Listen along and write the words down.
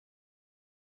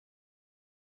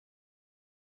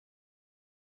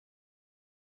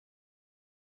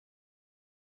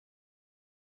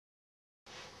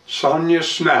Sonia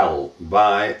Snell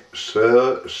by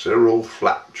Sir Cyril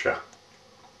Fletcher.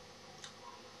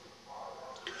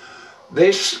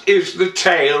 This is the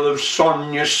tale of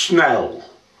Sonia Snell,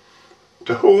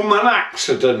 to whom an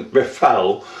accident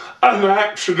befell. An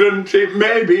accident, it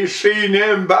may be seen,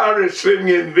 embarrassing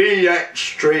in the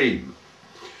extreme.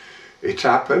 It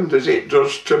happened, as it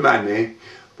does to many,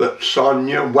 that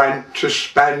Sonia went to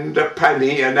spend a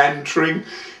penny, and entering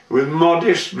with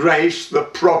modest grace the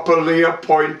properly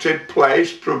appointed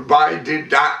place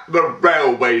provided at the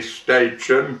railway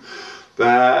station,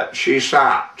 there she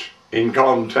sat in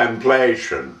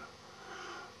contemplation.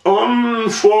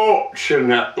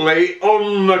 Unfortunately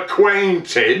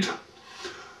unacquainted,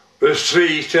 the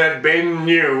seat had been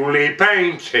newly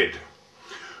painted,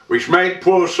 which made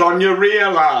poor Sonia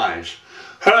realise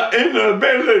her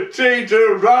inability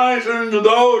to rise, and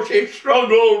though she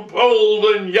struggled, pulled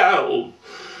and yelled,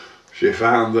 she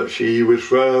found that she was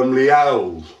firmly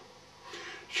held.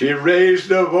 She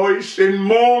raised her voice in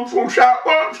mournful shout,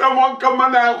 "Won't someone come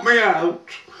and help me out?"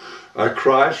 Her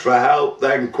cries for help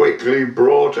then quickly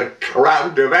brought a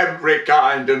crowd of every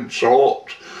kind and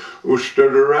sort, who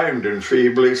stood around and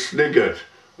feebly sniggered,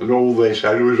 and all they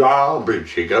said was, "I'll be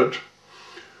jiggered."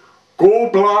 "Go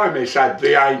blimey," said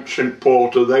the ancient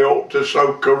porter, "they ought to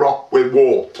soak her up with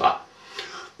water."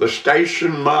 The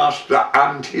station master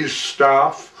and his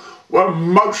staff were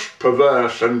most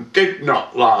perverse and did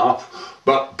not laugh,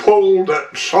 but pulled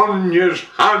at Sonia's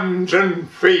hands and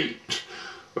feet,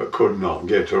 but could not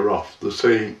get her off the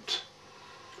seat.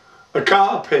 A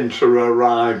carpenter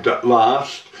arrived at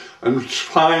last, and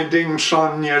finding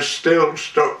Sonia still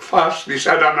stuck fast, he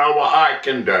said, "I know what I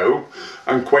can do,"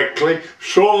 and quickly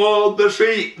sawed the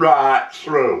seat right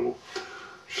through.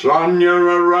 Sonia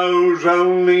arose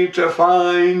only to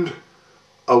find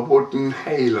a wooden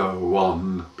halo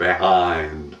on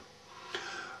behind.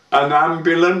 An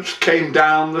ambulance came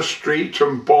down the street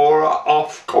and bore her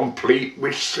off complete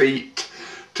with seat,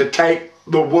 to take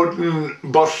the wooden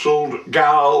bustled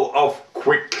gal off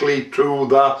quickly to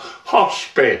the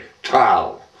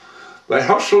hospital. They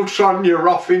hustled Sonia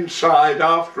off inside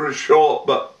after a short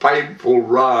but painful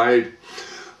ride,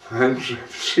 and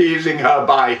seizing her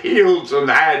by heels and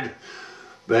head,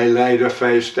 they laid her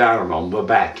face down on the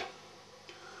bed.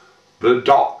 The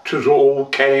doctors all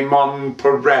came on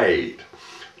parade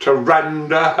to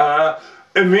render her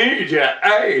immediate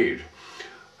aid.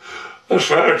 The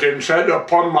surgeon said,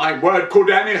 "Upon my word,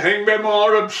 could anything be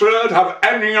more absurd? Have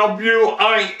any of you,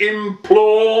 I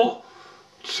implore,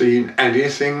 seen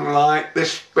anything like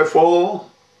this before?"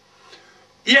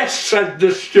 "Yes," said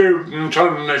the student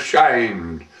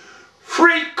unashamed,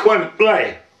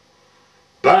 "frequently,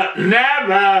 but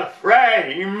never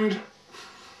framed